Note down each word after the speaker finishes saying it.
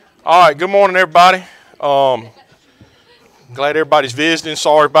All right, good morning, everybody. Glad everybody's visiting.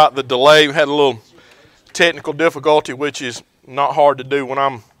 Sorry about the delay. We had a little technical difficulty, which is not hard to do when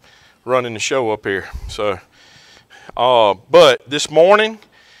I'm running the show up here. So, but this morning,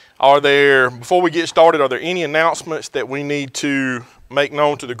 before we get started, are there any announcements that we need to make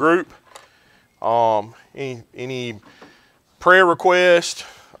known to the group? Any prayer requests,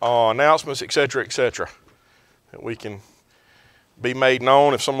 announcements, etc., that we can be made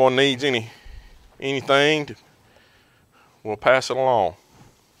known? If someone needs anything, we'll pass it along.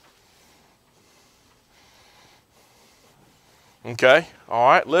 Okay, all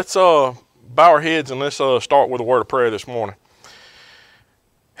right, let's bow our heads and let's start with a word of prayer this morning.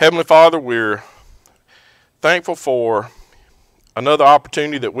 Heavenly Father, we're thankful for another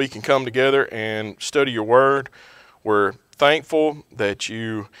opportunity that we can come together and study your word. We're thankful that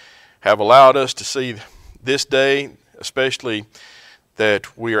you have allowed us to see this day, especially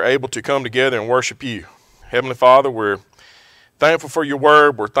that we are able to come together and worship you. Heavenly Father, we're thankful for your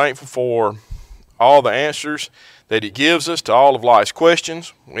word. We're thankful for all the answers that it gives us to all of life's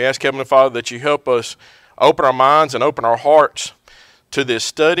questions. We ask, Heavenly Father, that you help us open our minds and open our hearts to this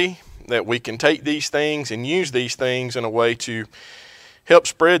study, that we can take these things and use these things in a way to help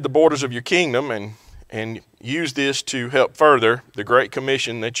spread the borders of your kingdom and use this to help further the great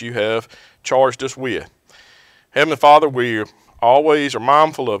commission that you have charged us with. Heavenly Father, we always are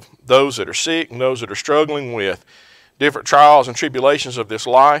mindful of those that are sick and those that are struggling with different trials and tribulations of this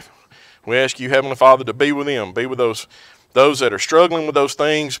life. We ask you, Heavenly Father, to be with them, be with those that are struggling with those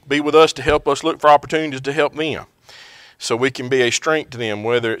things, be with us to help us look for opportunities to help them so we can be a strength to them,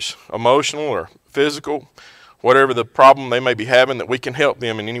 whether it's emotional or physical, whatever the problem they may be having, that we can help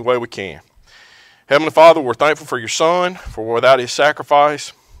them in any way we can. Heavenly Father, we're thankful for your Son, for without his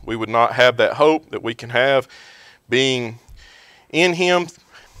sacrifice, we would not have that hope that we can have being in him,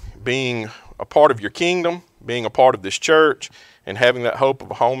 being a part of your kingdom, being a part of this church, and having that hope of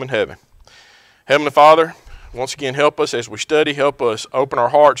a home in heaven. Heavenly Father, once again, help us as we study. Help us open our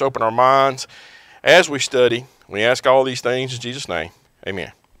hearts, open our minds as we study. We ask all these things in Jesus' name.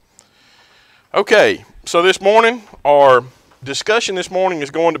 Amen. Okay, so this morning, our discussion this morning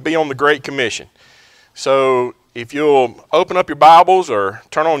is going to be on the Great Commission. So if you'll open up your Bibles or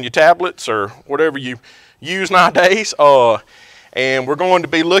turn on your tablets or whatever you use nowadays, and we're going to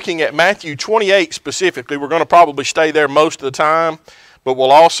be looking at Matthew 28 specifically. We're going to probably stay there most of the time, but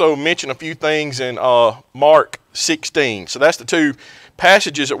we'll also mention a few things in Mark 16. So that's the two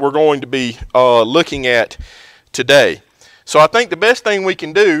passages that we're going to be looking at today. So I think the best thing we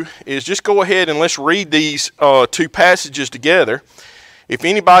can do is just go ahead and let's read these two passages together. If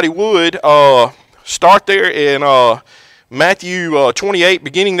anybody would, start there in Matthew 28,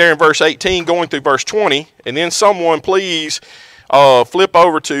 beginning there in verse 18, going through verse 20, and then someone please flip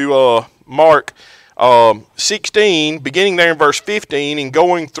over to Mark 16, beginning there in verse 15, and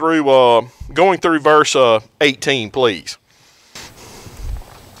going through verse 18, please.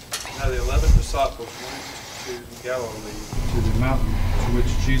 Now the 11 disciples went to Galilee, to the mountain to which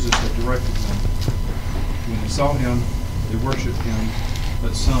Jesus had directed them. When they saw him, they worshipped him,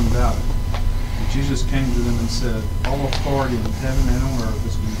 but some doubted. And Jesus came to them and said, "All authority in heaven and on earth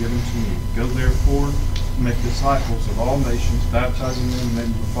has been given to me. Go therefore, make disciples of all nations, baptizing them in the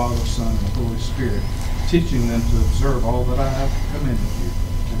name of the Father, Son, and the Holy Spirit, teaching them to observe all that I have commanded you.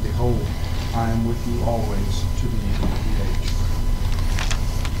 And behold, I am with you always to the end of the age."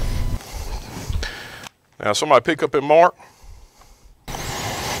 Now somebody pick up in Mark. Mark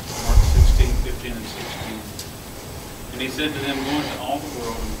 16, 15 and 16. And he said to them, "Go into all the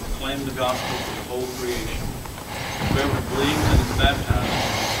world and proclaim the gospel to the whole creation. Whoever believes and is baptized will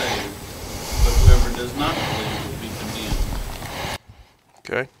be saved, but whoever does not believe will be condemned."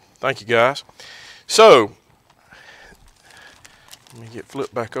 Okay, thank you guys. So, let me get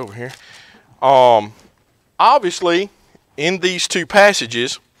flipped back over here. Obviously, in these two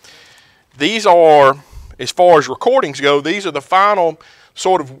passages, these are, as far as recordings go, these are the final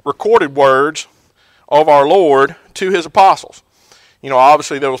sort of recorded words of our Lord to his apostles. You know,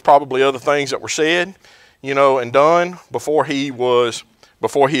 obviously there was probably other things that were said, and done before he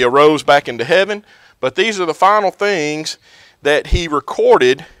arose back into heaven. But these are the final things that he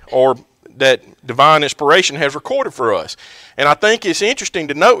recorded, or that divine inspiration has recorded for us. And I think it's interesting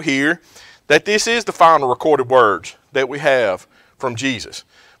to note here that this is the final recorded words that we have from Jesus.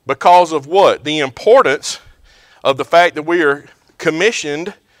 Because of what? The importance of the fact that we are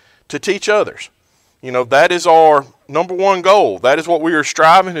commissioned to teach others. That is our number one goal. That is what we are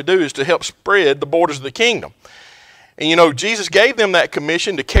striving to do, is to help spread the borders of the kingdom. And Jesus gave them that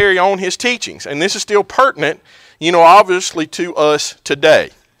commission to carry on his teachings. And this is still pertinent, obviously to us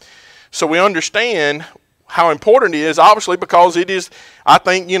today. So we understand how important it is, obviously, because it is, I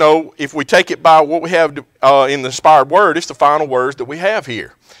think, you know, if we take it by what we have in the inspired word, it's the final words that we have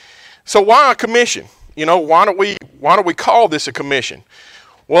here. So why a commission? You know, why do we call this a commission?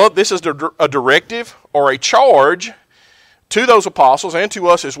 Well, this is a directive or a charge to those apostles and to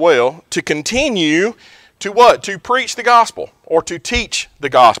us as well to continue to what? To preach the gospel or to teach the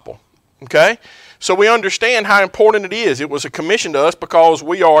gospel. Okay? So we understand how important it is. It was a commission to us because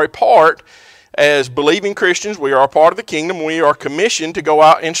we are a part, as believing Christians, we are a part of the kingdom. We are commissioned to go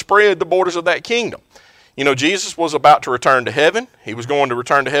out and spread the borders of that kingdom. You know, Jesus was about to return to heaven. He was going to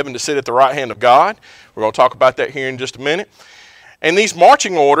return to heaven to sit at the right hand of God. We're going to talk about that here in just a minute. And these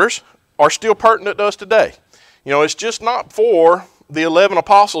marching orders are still pertinent to us today. You know, it's just not for the 11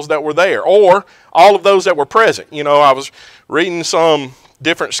 apostles that were there or all of those that were present. You know, I was reading some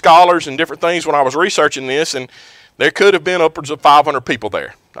different scholars and different things when I was researching this, and there could have been upwards of 500 people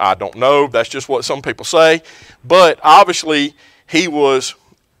there. I don't know. That's just what some people say. But obviously, he was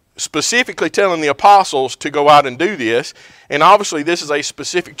specifically telling the apostles to go out and do this. And obviously, this is a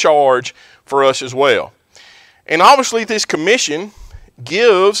specific charge for us as well. And obviously, this commission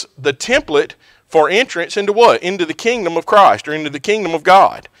gives the template for entrance into what? Into the kingdom of Christ or into the kingdom of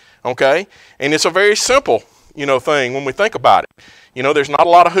God. Okay? And it's a very simple, you know, thing when we think about it. You know, there's not a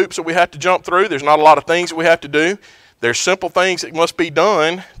lot of hoops that we have to jump through. There's not a lot of things that we have to do. There's simple things that must be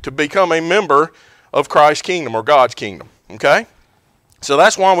done to become a member of Christ's kingdom or God's kingdom. Okay? So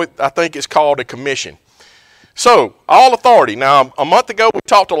that's why I think it's called a commission. So, all authority. Now, a month ago, we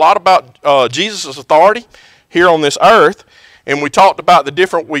talked a lot about Jesus' authority here on this earth. And we talked about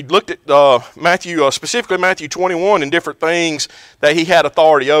we looked at specifically Matthew 21 and different things that he had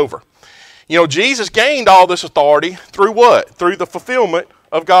authority over. You know, Jesus gained all this authority through what? Through the fulfillment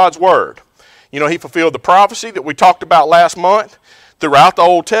of God's word. You know, he fulfilled the prophecy that we talked about last month throughout the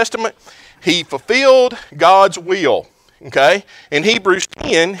Old Testament. He fulfilled God's will. Okay? In Hebrews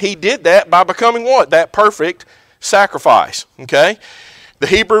 10, he did that by becoming what? That perfect sacrifice. Okay? The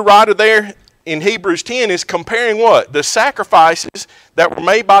Hebrew writer there in Hebrews 10 is comparing what? The sacrifices that were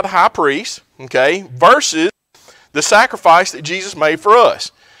made by the high priest, okay, versus the sacrifice that Jesus made for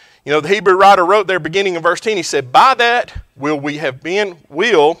us. You know, the Hebrew writer wrote there beginning in verse 10, he said, by that will we have been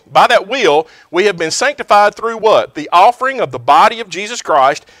sanctified through what? The offering of the body of Jesus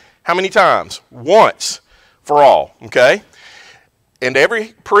Christ. How many times? Once for all, okay? And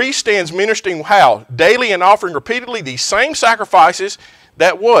every priest stands ministering how? Daily and offering repeatedly these same sacrifices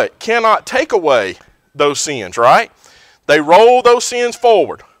that what? Cannot take away those sins, right? They roll those sins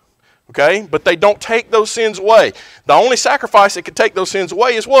forward, okay? But they don't take those sins away. The only sacrifice that could take those sins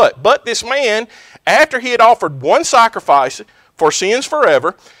away is what? But this man, after he had offered one sacrifice for sins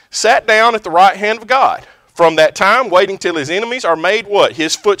forever, sat down at the right hand of God. From that time, waiting till his enemies are made what?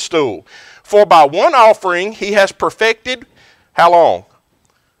 His footstool. For by one offering he has perfected, how long?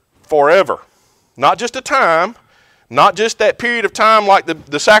 Forever. Not just a time, not just that period of time like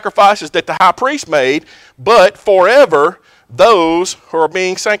the sacrifices that the high priest made, but forever those who are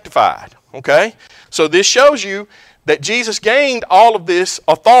being sanctified. Okay? So this shows you that Jesus gained all of this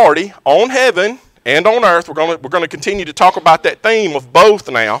authority on heaven and on earth. We're going to continue to talk about that theme of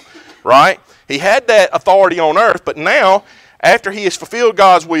both now, right? He had that authority on earth, but now, after he has fulfilled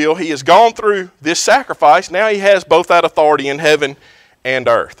God's will, he has gone through this sacrifice. Now he has both that authority in heaven and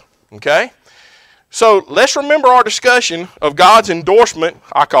earth. Okay? So let's remember our discussion of God's endorsement,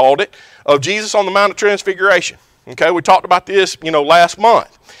 I called it, of Jesus on the Mount of Transfiguration. Okay, we talked about this, last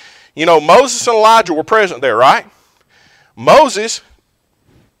month. Moses and Elijah were present there, right? Moses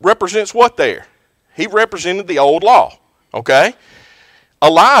represents what there? He represented the old law, okay?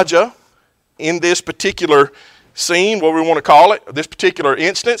 Elijah, in this particular scene, what we want to call it, this particular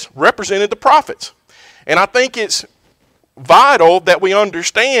instance, represented the prophets. And I think it's vital that we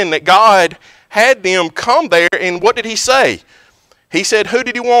understand that God had them come there, and what did he say? He said, who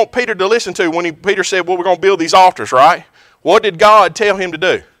did he want Peter to listen to when Peter said, well, we're going to build these altars, right? What did God tell him to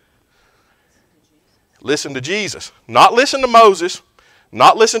do? Listen to Jesus. Not listen to Moses,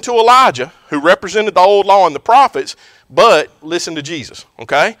 not listen to Elijah, who represented the old law and the prophets, but listen to Jesus,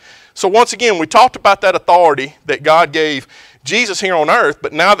 okay? So once again, we talked about that authority that God gave Jesus here on earth,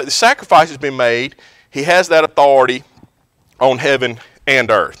 but now that the sacrifice has been made, he has that authority on heaven and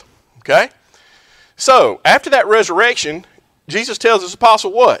earth, okay? So, after that resurrection, Jesus tells his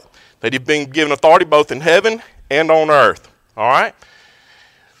apostle what? That he'd been given authority both in heaven and on earth. All right?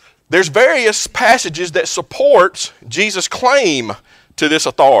 There's various passages that supports Jesus' claim to this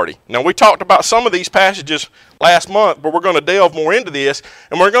authority. Now, we talked about some of these passages last month, but we're going to delve more into this,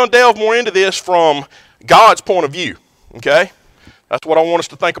 and we're going to delve more into this from God's point of view. Okay? That's what I want us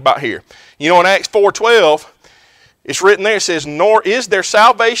to think about here. You know, in Acts 4:12, it's written there, it says, nor is there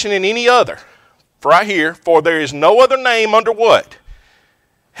salvation in any other. Right here, for there is no other name under what?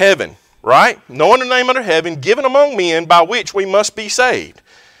 Heaven, right? No other name under heaven given among men by which we must be saved.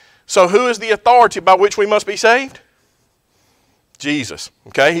 So who is the authority by which we must be saved? Jesus,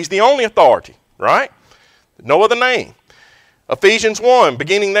 okay? He's the only authority, right? No other name. Ephesians 1,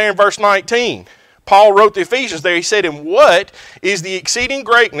 beginning there in verse 19. Paul wrote the Ephesians there. He said, and what is the exceeding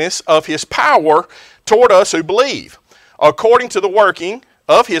greatness of his power toward us who believe, according to the working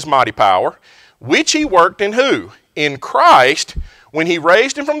of his mighty power, which he worked in who? In Christ, when he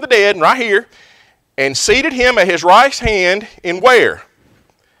raised him from the dead, and right here, and seated him at his right hand in where?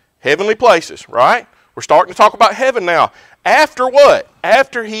 Heavenly places, right? We're starting to talk about heaven now. After what?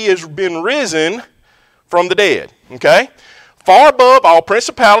 After he has been risen from the dead, okay? Far above all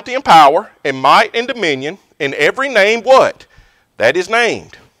principality and power and might and dominion, and every name what? That is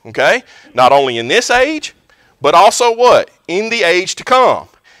named, okay? Not only in this age, but also what? In the age to come.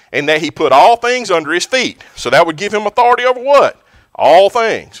 And that he put all things under his feet. So that would give him authority over what? All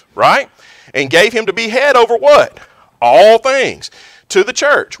things, right? And gave him to be head over what? All things. To the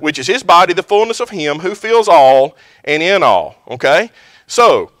church, which is his body, the fullness of him who fills all and in all, okay?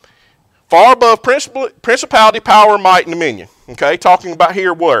 So, far above principality, power, might, and dominion, okay? Talking about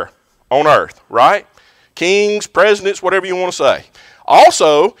here where? On earth, right? Kings, presidents, whatever you want to say.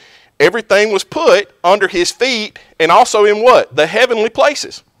 Also, everything was put under his feet and also in what? The heavenly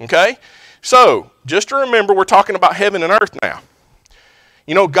places, okay? So, just to remember, we're talking about heaven and earth now.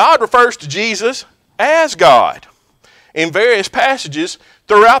 You know, God refers to Jesus as God in various passages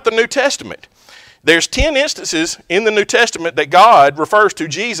throughout the New Testament. There's 10 instances in the New Testament that God refers to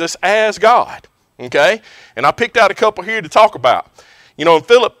Jesus as God, okay? And I picked out a couple here to talk about. You know, in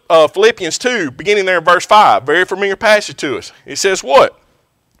Philippians 2, beginning there in verse 5, very familiar passage to us. It says what?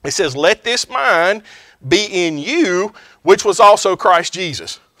 It says, let this mind be in you, which was also Christ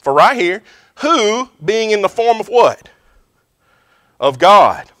Jesus. For right here, who, being in the form of what? Of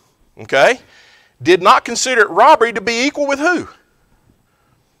God, okay? Did not consider it robbery to be equal with who?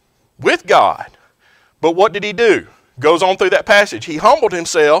 With God. But what did he do? Goes on through that passage. He humbled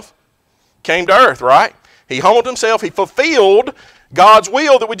himself, came to earth, right? He humbled himself. He fulfilled God's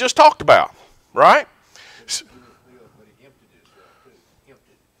will that we just talked about, right?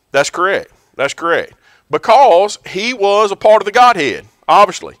 That's correct. That's correct. Because he was a part of the Godhead,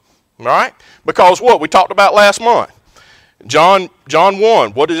 obviously, right? Because what? We talked about last month. John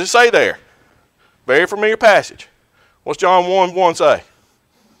 1, what does it say there? Very familiar passage. What's John 1:1 say?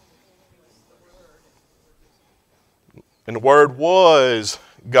 And the Word was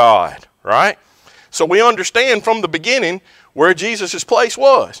God, right? So we understand from the beginning where Jesus' place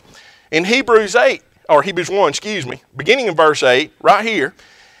was. In Hebrews 1, beginning in verse 8, right here,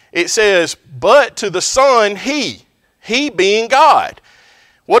 it says, but to the Son he being God.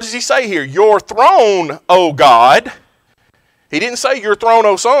 What does he say here? Your throne, O God. He didn't say your throne,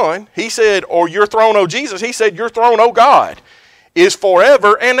 O Son. He said, or your throne, O Jesus. He said, your throne, O God, is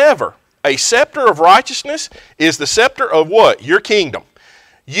forever and ever. A scepter of righteousness is the scepter of what? Your kingdom.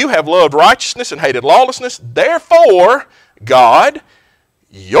 You have loved righteousness and hated lawlessness. Therefore, God,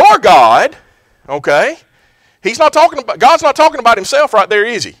 your God, okay? God's not talking about himself right there,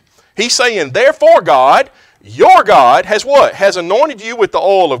 is he? He's saying, therefore, God, your God has what? Has anointed you with the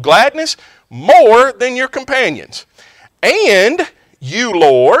oil of gladness more than your companions. And you,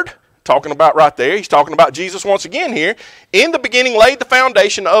 Lord, talking about right there, he's talking about Jesus once again here, in the beginning laid the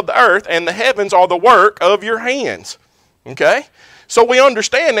foundation of the earth, and the heavens are the work of your hands. Okay? So we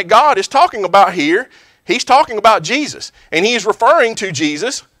understand that God is talking about here, he's talking about Jesus. And he is referring to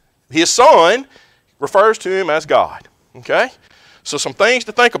Jesus, his Son, refers to him as God. Okay? So some things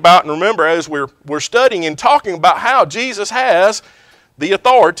to think about and remember as we're studying and talking about how Jesus has the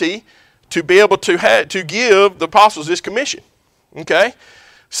authority to be able to give the apostles this commission. Okay?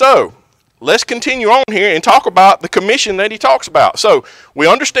 So, let's continue on here and talk about the commission that he talks about. So, we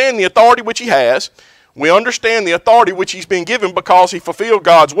understand the authority which he has. We understand the authority which he's been given because he fulfilled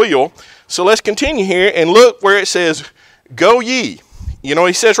God's will. So, let's continue here and look where it says, go ye. You know,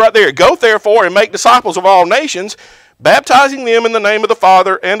 he says right there, go therefore and make disciples of all nations, baptizing them in the name of the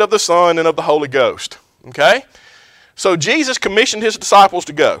Father and of the Son and of the Holy Ghost. Okay? So, Jesus commissioned his disciples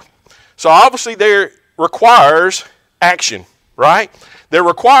to go. So obviously there requires action, right? There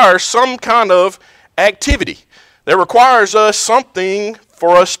requires some kind of activity. There requires us something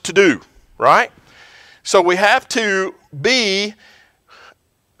for us to do, right? So we have to be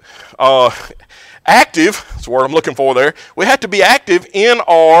active, that's the word I'm looking for there. We have to be active in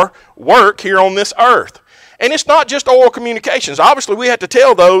our work here on this earth. And it's not just oral communications. Obviously, we have to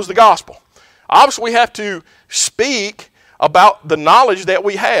tell those the gospel. Obviously, we have to speak about the knowledge that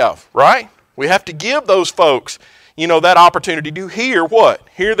we have, right? We have to give those folks, that opportunity to hear what?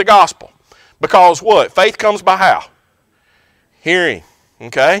 Hear the gospel. Because what? Faith comes by how? Hearing,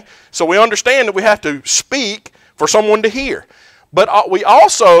 okay? So we understand that we have to speak for someone to hear. But we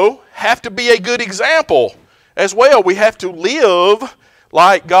also have to be a good example as well. We have to live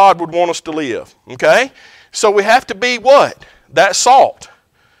like God would want us to live, okay? So we have to be what? That salt.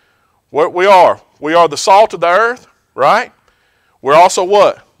 What we are. We are the salt of the earth, right? We're also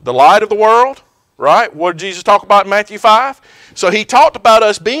what? The light of the world, right? What did Jesus talk about in Matthew 5? So he talked about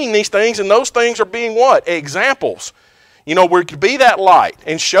us being these things, and those things are being what? Examples. We're to be that light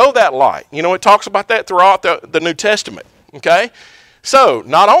and show that light. It talks about that throughout the New Testament, okay? So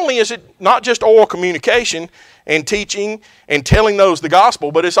not only is it not just oral communication and teaching and telling those the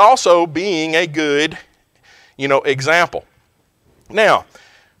gospel, but it's also being a good example. Now,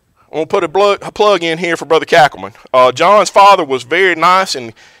 I'm going to put a plug in here for Brother Cackleman. John's father was very nice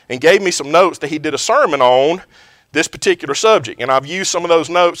and gave me some notes that he did a sermon on this particular subject. And I've used some of those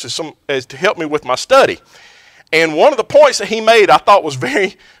notes as to help me with my study. And one of the points that he made I thought was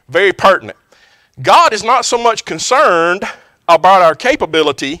very, very pertinent. God is not so much concerned about our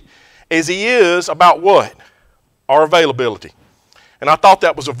capability as he is about what? Our availability. And I thought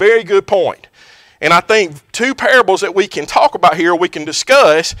that was a very good point. And I think two parables that we can talk about here, we can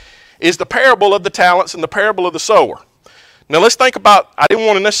discuss, is the parable of the talents and the parable of the sower. Now let's think about, I didn't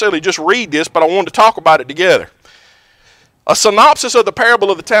want to necessarily just read this, but I wanted to talk about it together. A synopsis of the parable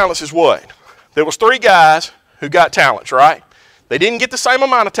of the talents is what? There was 3 guys who got talents, right? They didn't get the same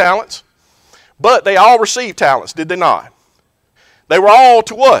amount of talents, but they all received talents, did they not? They were all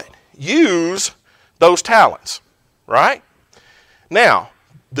to what? Use those talents, right? Now,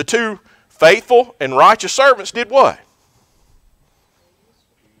 the 2 faithful and righteous servants did what?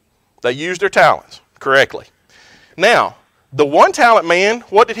 They used their talents correctly. Now, the 1 talent man,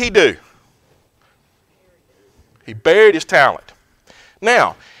 what did he do? He buried his talent.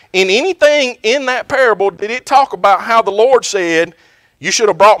 Now, in anything in that parable, did it talk about how the Lord said, you should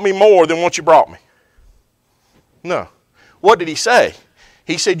have brought me more than what you brought me? No. What did he say?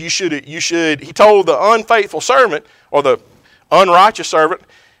 He said he told the unfaithful servant or the unrighteous servant,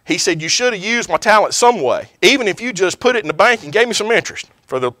 he said, you should have used my talent some way, even if you just put it in the bank and gave me some interest,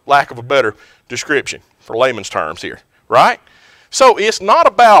 for the lack of a better description, for layman's terms here, right? So it's not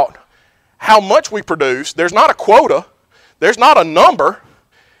about how much we produce. There's not a quota. There's not a number.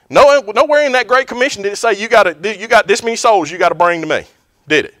 Nowhere in that Great Commission did it say you got this many souls you got to bring to me,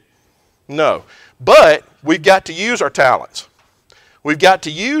 did it? No. But we've got to use our talents. We've got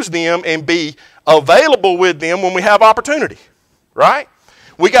to use them and be available with them when we have opportunity, right?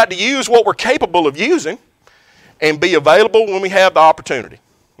 We got to use what we're capable of using and be available when we have the opportunity,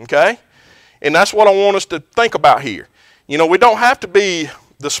 okay? And that's what I want us to think about here. We don't have to be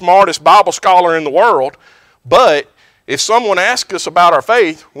the smartest Bible scholar in the world, but if someone asks us about our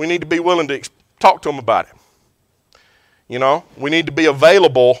faith, we need to be willing to talk to them about it. We need to be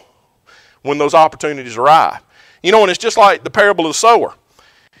available when those opportunities arrive. And it's just like the parable of the sower.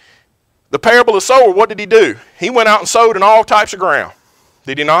 The parable of the sower, what did he do? He went out and sowed in all types of ground.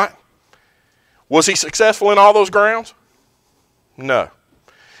 Did he not? Was he successful in all those grounds? No.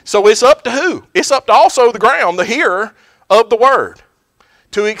 So it's up to who? It's up to also the ground, the hearer of the word,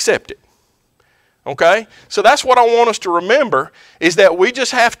 to accept it. Okay? So that's what I want us to remember, is that we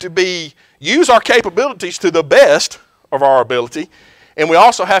just have to use our capabilities to the best of our ability, and we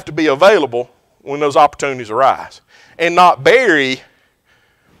also have to be available when those opportunities arise, and not bury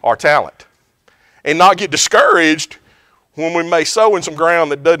our talent, and not get discouraged when we may sow in some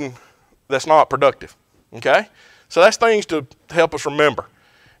ground that's not productive. Okay? So that's things to help us remember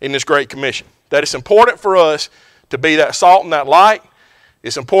in this Great Commission. That it's important for us to be that salt and that light.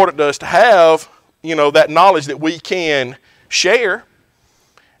 It's important to us to have, that knowledge that we can share.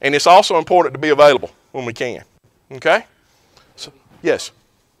 And it's also important to be available when we can. Okay? So, yes?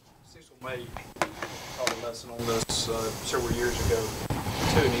 Cecil May taught a lesson on this several years ago,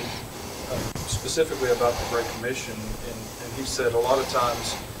 too, and specifically about the Great Commission. And he said a lot of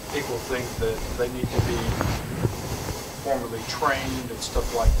times people think that they need to be formally trained and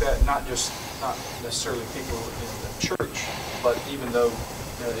stuff like that, not necessarily people in the church, but even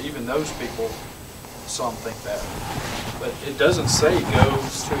those people, some think that. But it doesn't say go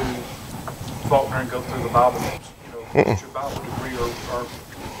to Faulkner and go through the Bible books. Get your Bible degree or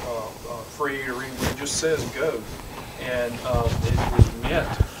free or anything. It just says go. And it was meant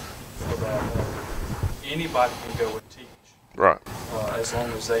for that. Anybody can go and teach. Right. As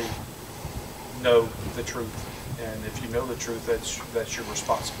long as they know the truth. And if you know the truth, that's your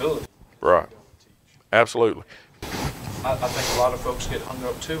responsibility. Right. Absolutely. I think a lot of folks get hung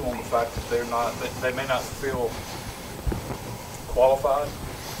up too on the fact that they may not feel qualified.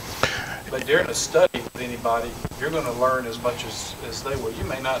 But during a study with anybody, you're going to learn as much as they will. You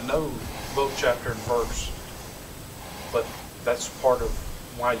may not know book, chapter, and verse, but that's part of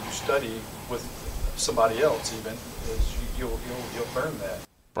why you study with somebody else. Even is you'll learn that.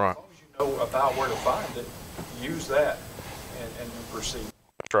 Right. As long as you know about where to find it, use that and proceed.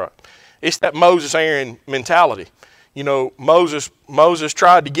 That's right. It's that Moses-Aaron mentality. You know, Moses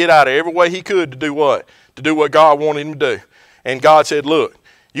tried to get out of every way he could to do what? To do what God wanted him to do. And God said, look,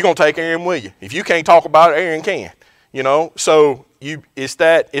 you're going to take Aaron with you. If you can't talk about it, Aaron can. You know, so it's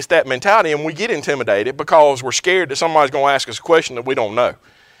that mentality, and we get intimidated because we're scared that somebody's going to ask us a question that we don't know.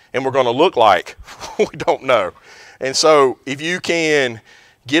 And we're going to look like we don't know. And so if you can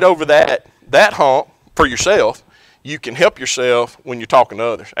get over that hump for yourself, you can help yourself when you're talking to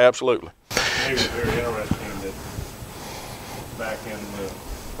others. Absolutely. It was very interesting that back in the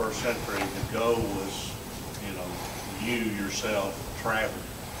first century, the goal was, you yourself traveling,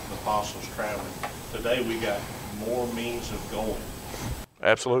 the apostles traveling. Today we got more means of going.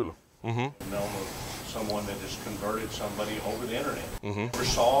 Absolutely. Mm-hmm. Known of someone that just converted somebody over the internet. Mm-hmm. Never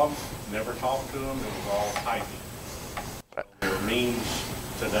saw them, never talked to them. It was all typing. There are means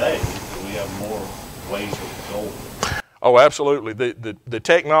today that we have more ways of going. Oh, absolutely. The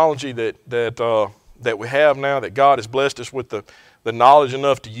technology that we have now, that God has blessed us with the knowledge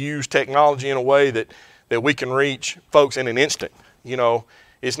enough to use technology in a way that we can reach folks in an instant. You know,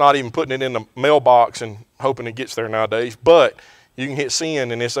 it's not even putting it in the mailbox and hoping it gets there nowadays, but you can hit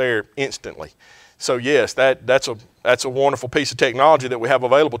send and it's there instantly. So yes, that's a wonderful piece of technology that we have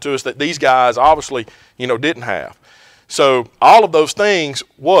available to us that these guys obviously, didn't have. So all of those things,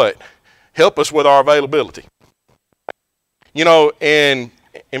 help us with our availability. And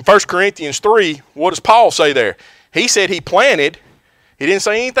in 1 Corinthians 3, what does Paul say there? He said he planted. He didn't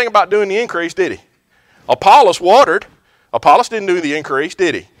say anything about doing the increase, did he? Apollos watered. Apollos didn't do the increase,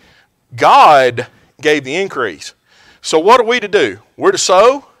 did he? God gave the increase. So what are we to do? We're to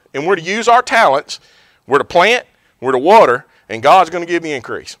sow, and we're to use our talents. We're to plant, we're to water, and God's going to give the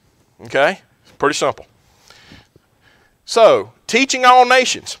increase. Okay? It's pretty simple. So, teaching all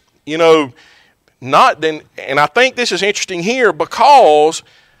nations. And I think this is interesting here because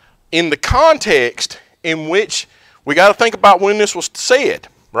in the context in which we got to think about when this was said,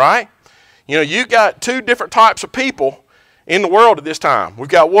 right? You got two different types of people in the world at this time. We've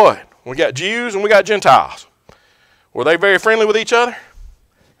got what? We got Jews and we got Gentiles. Were they very friendly with each other?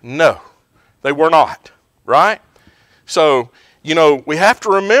 No, they were not, right? So, we have to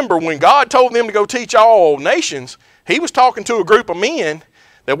remember when God told them to go teach all nations, he was talking to a group of men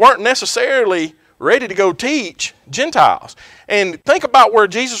that weren't necessarily ready to go teach Gentiles. And think about where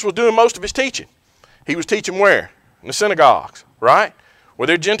Jesus was doing most of his teaching. He was teaching where? In the synagogues, right? Were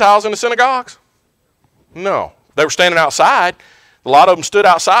there Gentiles in the synagogues? No. They were standing outside. A lot of them stood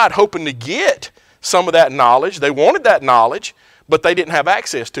outside hoping to get some of that knowledge. They wanted that knowledge, but they didn't have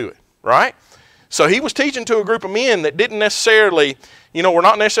access to it, right? So he was teaching to a group of men that didn't necessarily, were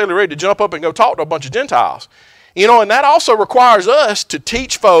not necessarily ready to jump up and go talk to a bunch of Gentiles. And that also requires us to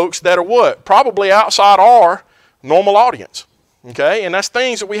teach folks that are what? Probably outside our normal audience. Okay? And that's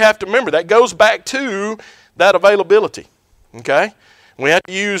things that we have to remember. That goes back to that availability. Okay? We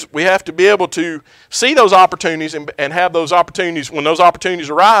have to be able to see those opportunities and have those opportunities, when those opportunities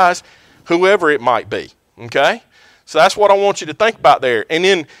arise, whoever it might be. Okay? So that's what I want you to think about there. And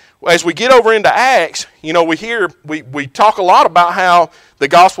then as we get over into Acts, we talk a lot about how the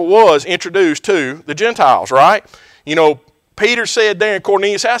gospel was introduced to the Gentiles, right? Peter said there in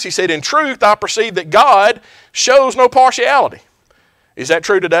Cornelius' house, he said, in truth, I perceive that God shows no partiality. Is that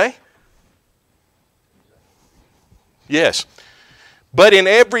true today? Yes. But in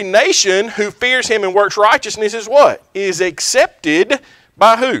every nation who fears him and works righteousness is what? Is accepted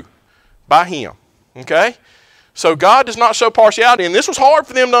by who? By him. Okay? So God does not show partiality, and this was hard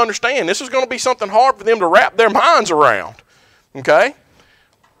for them to understand. This was going to be something hard for them to wrap their minds around. Okay?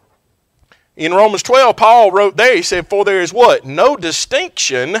 In Romans 12, Paul wrote there, he said, for there is what? No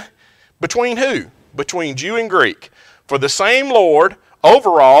distinction between who? Between Jew and Greek. For the same Lord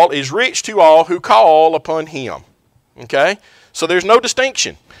over all is rich to all who call upon him. Okay? So there's no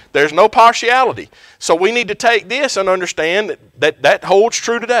distinction. There's no partiality. So we need to take this and understand that holds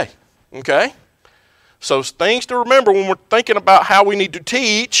true today. Okay? So things to remember when we're thinking about how we need to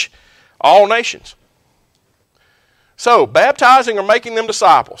teach all nations. So baptizing or making them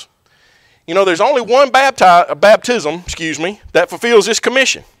disciples. There's only one baptism, that fulfills this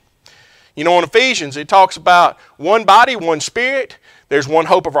commission. You know, in Ephesians, it talks about one body, one spirit. There's one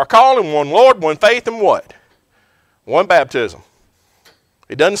hope of our calling, one Lord, one faith, and what? One baptism.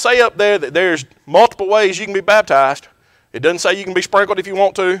 It doesn't say up there that there's multiple ways you can be baptized. It doesn't say you can be sprinkled if you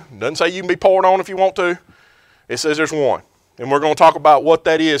want to. It doesn't say you can be poured on if you want to. It says there's one. And we're going to talk about what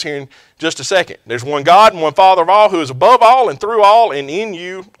that is here in just a second. There's one God and one Father of all, who is above all and through all and in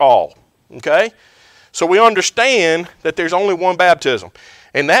you all. Okay? So we understand that there's only one baptism.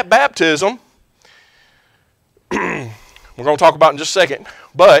 And that baptism, we're going to talk about in just a second.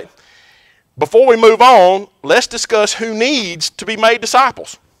 But before we move on, let's discuss who needs to be made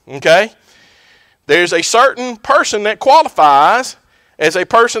disciples. Okay? There's a certain person that qualifies as a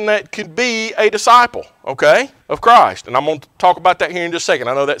person that could be a disciple, okay, of Christ. And I'm going to talk about that here in just a second.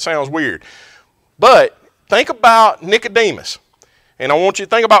 I know that sounds weird. But think about Nicodemus. And I want you to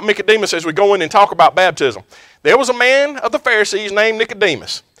think about Nicodemus as we go in and talk about baptism. There was a man of the Pharisees named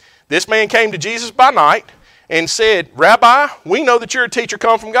Nicodemus. This man came to Jesus by night and said, Rabbi, we know that you're a teacher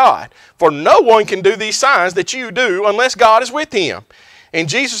come from God, for no one can do these signs that you do unless God is with him. And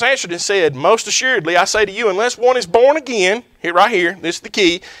Jesus answered and said, most assuredly, I say to you, unless one is born again, here, right here, this is the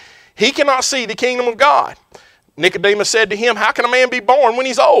key, he cannot see the kingdom of God. Nicodemus said to him, how can a man be born when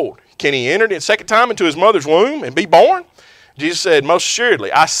he's old? Can he enter the second time into his mother's womb and be born? Jesus said, most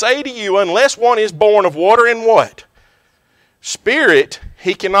assuredly, I say to you, unless one is born of water and what? Spirit,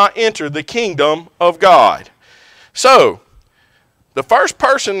 he cannot enter the kingdom of God. So, the first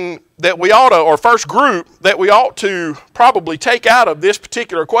person that we ought to, or first group that we ought to probably take out of this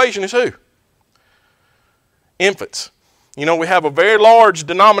particular equation is who? Infants. You know, we have a very large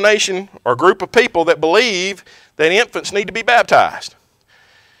denomination or group of people that believe that infants need to be baptized.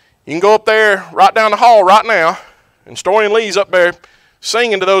 You can go up there right down the hall right now, and Storian Lee's up there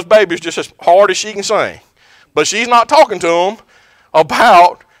singing to those babies just as hard as she can sing. But she's not talking to them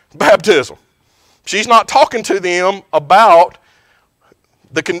about baptism. She's not talking to them about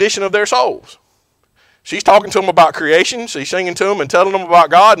the condition of their souls. She's talking to them about creation. She's singing to them and telling them about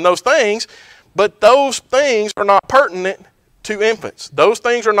God and those things. But those things are not pertinent to infants. Those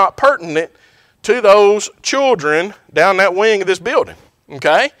things are not pertinent to those children down that wing of this building.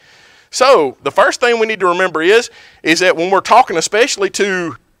 Okay? So the first thing we need to remember is that when we're talking especially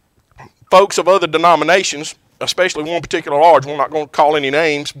to folks of other denominations, especially one particular large, we're not going to call any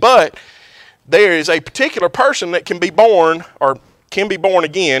names, but there is a particular person that can be born or can be born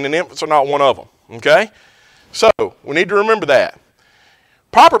again, and infants are not one of them, okay? So, we need to remember that.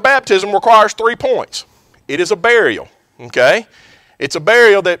 Proper baptism requires 3 points. It is a burial, okay? It's a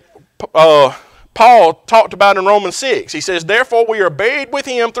burial that Paul talked about in Romans 6. He says, therefore we are buried with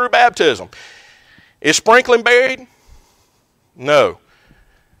him through baptism. Is sprinkling buried? No.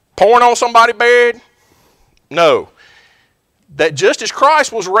 Pouring on somebody buried? No. That just as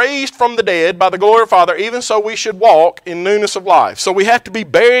Christ was raised from the dead by the glory of the Father, even so we should walk in newness of life. So we have to be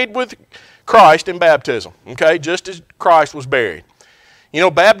buried with Christ in baptism, okay, just as Christ was buried. You know,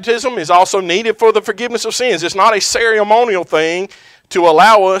 baptism is also needed for the forgiveness of sins. It's not a ceremonial thing to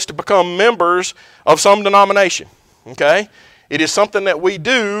allow us to become members of some denomination, okay? It is something that we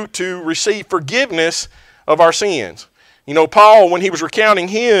do to receive forgiveness of our sins. You know, Paul, when he was recounting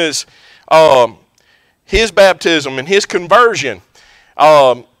his baptism and his conversion,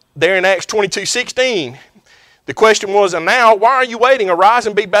 there in Acts 22:16, the question was, and now, why are you waiting? Arise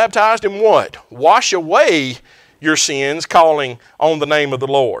and be baptized in what? Wash away your sins, calling on the name of the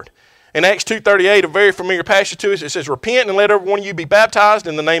Lord. In Acts 2:38, a very familiar passage to us, it says, repent and let every one of you be baptized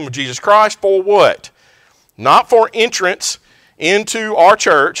in the name of Jesus Christ for what? Not for entrance into our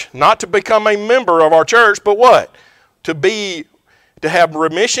church, not to become a member of our church, but what? To have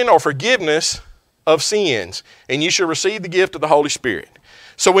remission or forgiveness of sins, and you shall receive the gift of the Holy Spirit.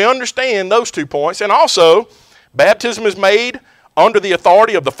 So we understand those 2 points, and also baptism is made under the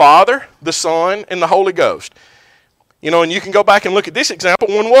authority of the Father, the Son, and the Holy Ghost. You know, and you can go back and look at this example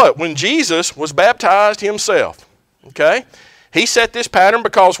when what? When Jesus was baptized himself, okay? He set this pattern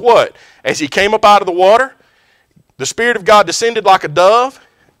because what? As he came up out of the water, the Spirit of God descended like a dove,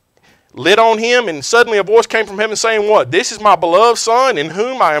 lit on him, and suddenly a voice came from heaven saying what? This is my beloved Son in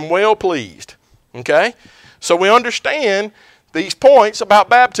whom I am well pleased. Okay? So we understand these points about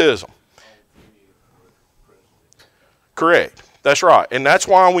baptism. Correct. That's right. And that's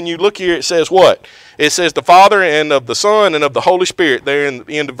why when you look here it says what? It says the Father and of the Son and of the Holy Spirit there in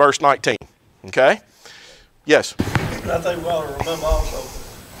the end of verse 19. Okay? Yes? And I think we ought to remember also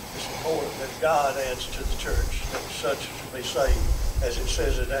it's important that God adds to the church that such as be saved, as it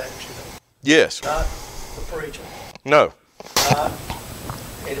says in Acts. You know. Yes. Not the preacher. No. Not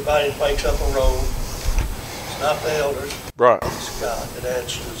anybody that makes up a roll. It's not the elders. Right. It's God that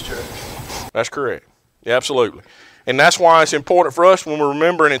adds to the church. That's correct. Yeah, absolutely. And that's why it's important for us when we're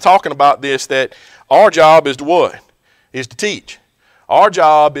remembering and talking about this that our job is to what? Is to teach. Our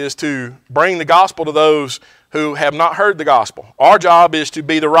job is to bring the gospel to those who have not heard the gospel. Our job is to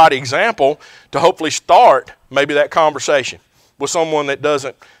be the right example to hopefully start maybe that conversation with someone that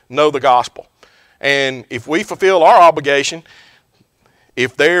doesn't know the gospel. And if we fulfill our obligation,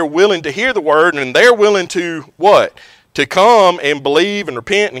 if they're willing to hear the word and they're willing to what? To come and believe and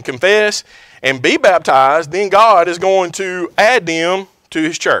repent and confess and be baptized, then God is going to add them to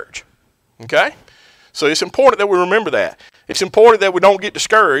his church. Okay? So it's important that we remember that. It's important that we don't get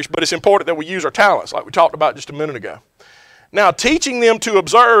discouraged, but it's important that we use our talents like we talked about just a minute ago. Now, teaching them to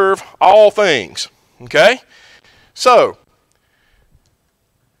observe all things. Okay? So,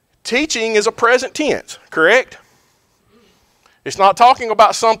 teaching is a present tense, correct? It's not talking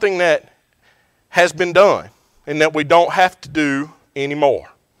about something that has been done and that we don't have to do anymore,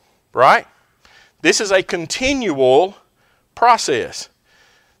 right? This is a continual process.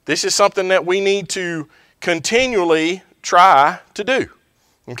 This is something that we need to continually try to do,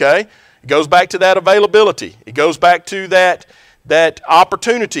 okay? It goes back to that availability. It goes back to that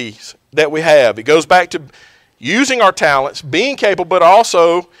opportunities that we have. It goes back to using our talents, being capable, but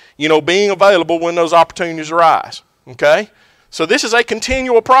also, being available when those opportunities arise, okay? So this is a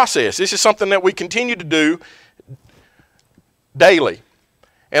continual process. This is something that we continue to do daily.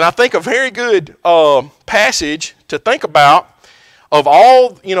 And I think a very good passage to think about of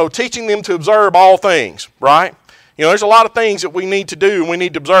all, teaching them to observe all things, right? There's a lot of things that we need to do and we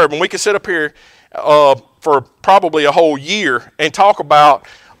need to observe. And we could sit up here for probably a whole year and talk about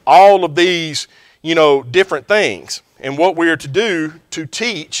all of these, different things and what we are to do to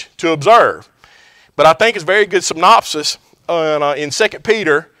teach, to observe. But I think it's a very good synopsis in 2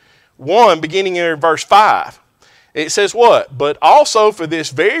 Peter 1, beginning in verse 5. It says what? But also for this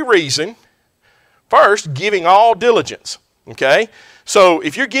very reason, first, giving all diligence. Okay? So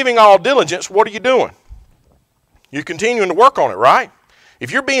if you're giving all diligence, what are you doing? You're continuing to work on it, right?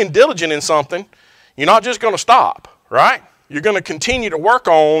 If you're being diligent in something, you're not just going to stop, right? You're going to continue to work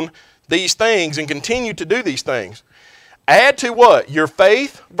on these things and continue to do these things. Add to what? Your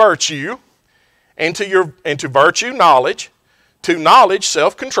faith, virtue, and to virtue, knowledge, to knowledge,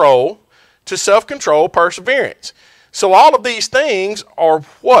 self-control, to self-control, perseverance. So all of these things are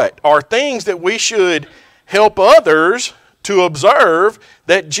what? Are things that we should help others to observe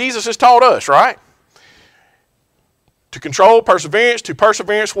that Jesus has taught us, right? To control, perseverance. To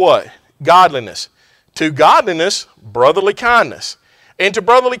perseverance, what? Godliness. To godliness, brotherly kindness. And to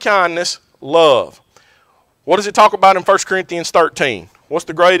brotherly kindness, love. What does it talk about in 1 Corinthians 13? What's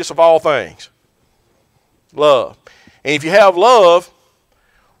the greatest of all things? Love. And if you have love,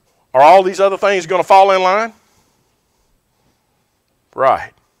 are all these other things going to fall in line?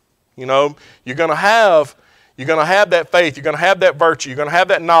 Right. You're going to have that faith, you're going to have that virtue, you're going to have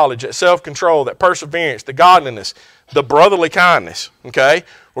that knowledge, that self-control, that perseverance, the godliness, the brotherly kindness, okay?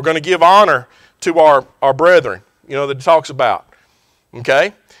 We're going to give honor to our brethren, that it talks about,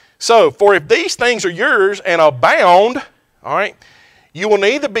 okay? So, for if these things are yours and abound, all right, you will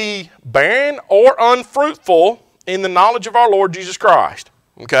neither be barren or unfruitful in the knowledge of our Lord Jesus Christ,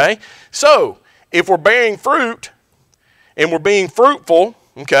 okay? So, if we're bearing fruit and we're being fruitful,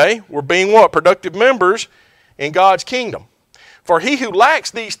 okay, we're being what? Productive members in God's kingdom. For he who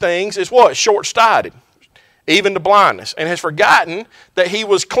lacks these things is what? Short-sighted, even to blindness, and has forgotten that he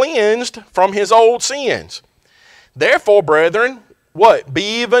was cleansed from his old sins. Therefore, brethren, what?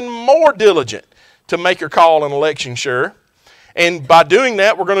 Be even more diligent to make your call and election sure. And by doing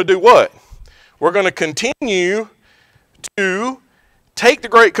that, we're going to do what? We're going to continue to take the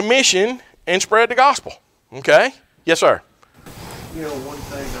Great Commission and spread the gospel. Okay? Yes, sir. One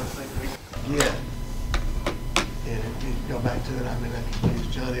thing I think we get, and if you go back to it, I can use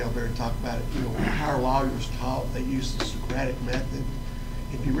Johnny over there and talk about it. How our lawyers taught, they use the Socratic method.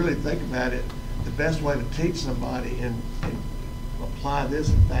 If you really think about it, the best way to teach somebody and apply this,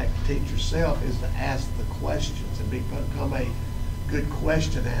 in fact, to teach yourself, is to ask the questions and become a good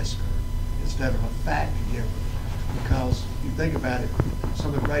question asker instead of a fact giver. Because you think about it,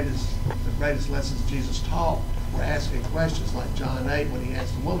 some of the greatest lessons Jesus taught were asking questions, like John 8 when he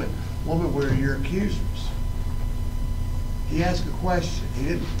asked the woman, where are your accusers? He asked a question. He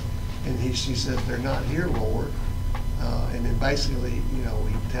didn't, and she says, they're not here, Lord. And then basically, he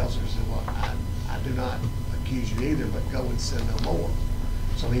tells her, well, I do not accuse you either, but go and sin no more.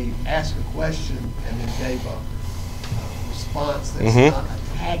 So he asked a question and then gave a response that's not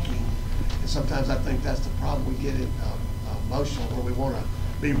attacking. And sometimes I think that's the problem. We get it emotional where we want to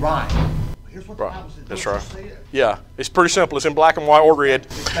be right. Here's what the Right. Bible says. That's Don't right. you see it? Yeah, it's pretty simple. It's in black and white or red.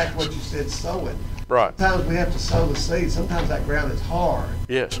 It's back to what you said, sow it. Right. Sometimes we have to sow the seed. Sometimes that ground is hard.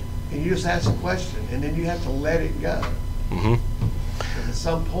 Yes. And you just ask a question, and then you have to let it go. Mm-hmm. Because at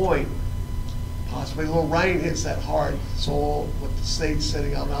some point, possibly a little rain hits that hard soil with the seed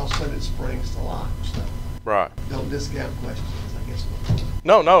sitting on, and all of a sudden it springs to life. So Right. don't discount questions, I guess.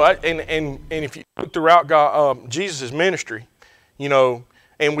 No. And if you look throughout God, Jesus' ministry, you know,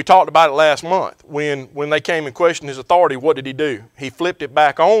 and we talked about it last month, when they came and questioned his authority, what did he do? He flipped it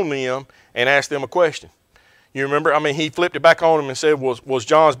back on them and asked them a question. You remember? I mean, he flipped it back on them and said, was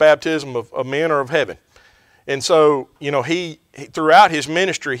John's baptism of men or of heaven? And so, you know, he throughout his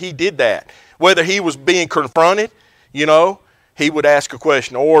ministry, he did that. Whether he was being confronted, you know, he would ask a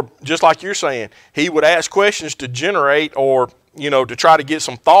question. Or just like you're saying, he would ask questions to generate or, you know, to try to get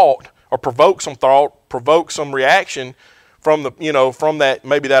some thought or provoke some thought, provoke some reaction from the, you know, from that,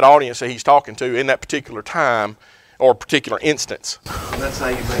 maybe that audience that he's talking to in that particular time or particular instance. And that's how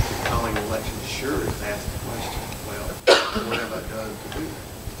you make your calling election sure, is ask the question, well, what have I done to do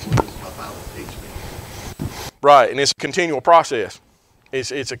that? What does my Bible teach me? Right, and it's a continual process.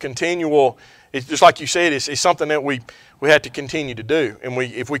 It's a continual, it's just like you said, it's something that we have to continue to do. And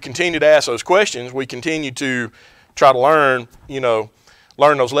if we continue to ask those questions, we continue to try to learn, you know,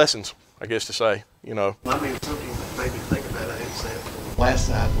 learn those lessons, I guess to say, you know. I mean, something that made me think about it, I didn't say it last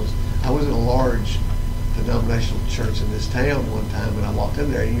time, was I was in a large denominational church in this town one time, and I walked in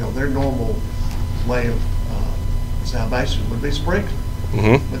there, and, you know, their normal way of salvation would be sprinkling.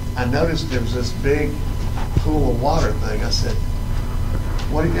 Mm-hmm. But I noticed there was this big pool of water thing. I said,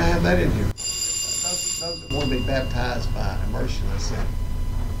 what do you have that in here? Those that want to be baptized by immersion, I said,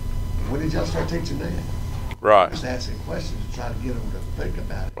 when did y'all start teaching that? Right. Just asking questions to try to get them to think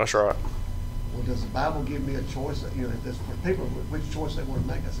about it. That's right. Well, does the Bible give me a choice? You know, for people, which choice they want to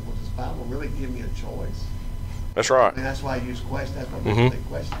make. I said, well, does the Bible really give me a choice? That's right. And that's why I use questions. That's why I Mhm. make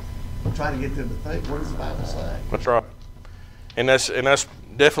questions. I'm trying to get them to think, what does the Bible say? That's right. And that's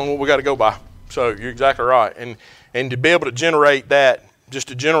definitely what we got to go by. So you're exactly right. And to be able to generate that, just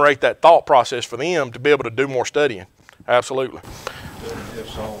to generate that thought process for them to be able to do more studying. Absolutely.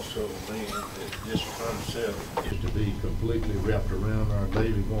 It's also then that this concept is to be completely wrapped around our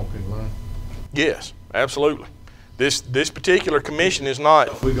daily walking life. Yes, absolutely. This particular commission is not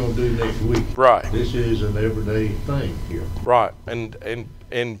What we're gonna do next week. right. This is an everyday thing here. Right, and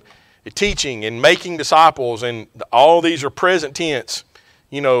teaching and making disciples, and all these are present tense,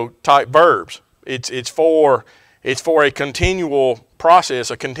 you know, type verbs. It's for a continual process,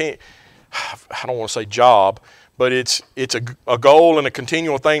 I don't want to say job, but it's a goal and a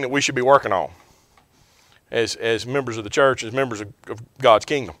continual thing that we should be working on as members of the church, as members of God's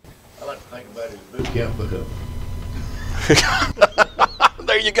kingdom. I like to think about it as boot camp for help.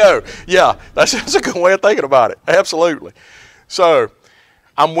 There you go. Yeah, that's a good way of thinking about it. Absolutely. So,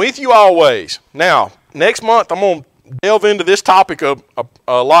 I'm with you always. Now, next month I'm going to delve into this topic a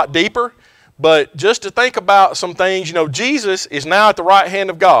lot deeper, but just to think about some things, you know, Jesus is now at the right hand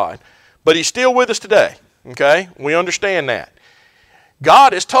of God, but he's still with us today, okay? We understand that.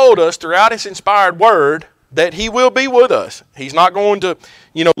 God has told us throughout his inspired word that he will be with us. He's not going to,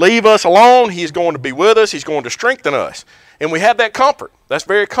 you know, leave us alone. He's going to be with us. He's going to strengthen us. And we have that comfort. That's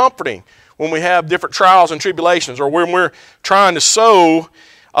very comforting when we have different trials and tribulations, or when we're trying to sow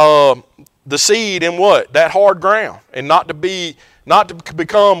the seed in what? That hard ground, and not to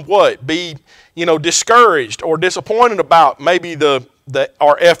become what? Be, you know, discouraged or disappointed about maybe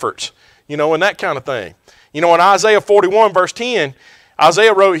our efforts, you know, and that kind of thing. You know, in Isaiah 41 verse 10,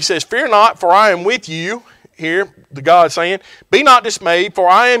 Isaiah wrote, he says, "Fear not, for I am with you." Here, the God saying, "Be not dismayed, for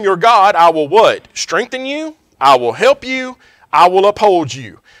I am your God. I will what? Strengthen you. I will help you. I will uphold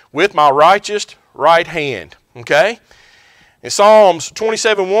you with my righteous right hand." Okay? In Psalms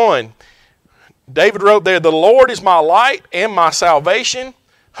 27:1, David wrote there, "The Lord is my light and my salvation.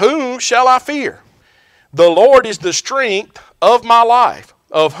 Whom shall I fear? The Lord is the strength of my life.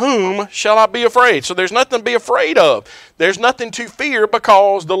 Of whom shall I be afraid?" So there's nothing to be afraid of. There's nothing to fear,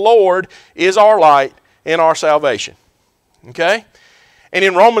 because the Lord is our light and our salvation. Okay? And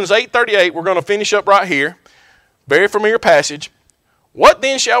in Romans 8:38, we're going to finish up right here. Very familiar passage. What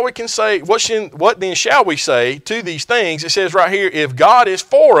then shall we say? What then shall we say to these things? It says right here, if God is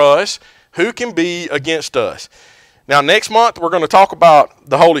for us, who can be against us? Now, next month, we're going to talk about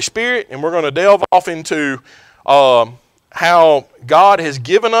the Holy Spirit, and we're going to delve off into how God has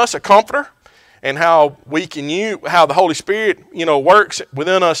given us a comforter, and how we can how the Holy Spirit, you know, works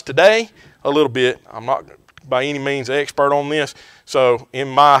within us today a little bit. I'm not by any means an expert on this, so in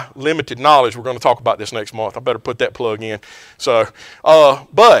my limited knowledge, we're going to talk about this next month. I better put that plug in. So,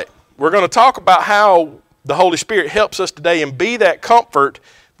 but we're going to talk about how the Holy Spirit helps us today and be that comfort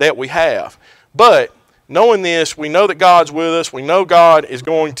that we have. But knowing this, we know that God's with us. We know God is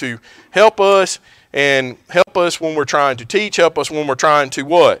going to help us, and help us when we're trying to teach, help us when we're trying to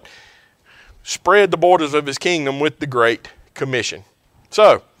what? Spread the borders of His kingdom with the Great Commission.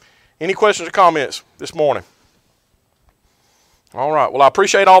 So, any questions or comments this morning? All right. Well, I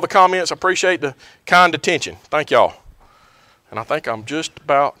appreciate all the comments. I appreciate the kind attention. Thank y'all. And I think I'm just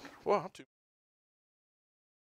about, well,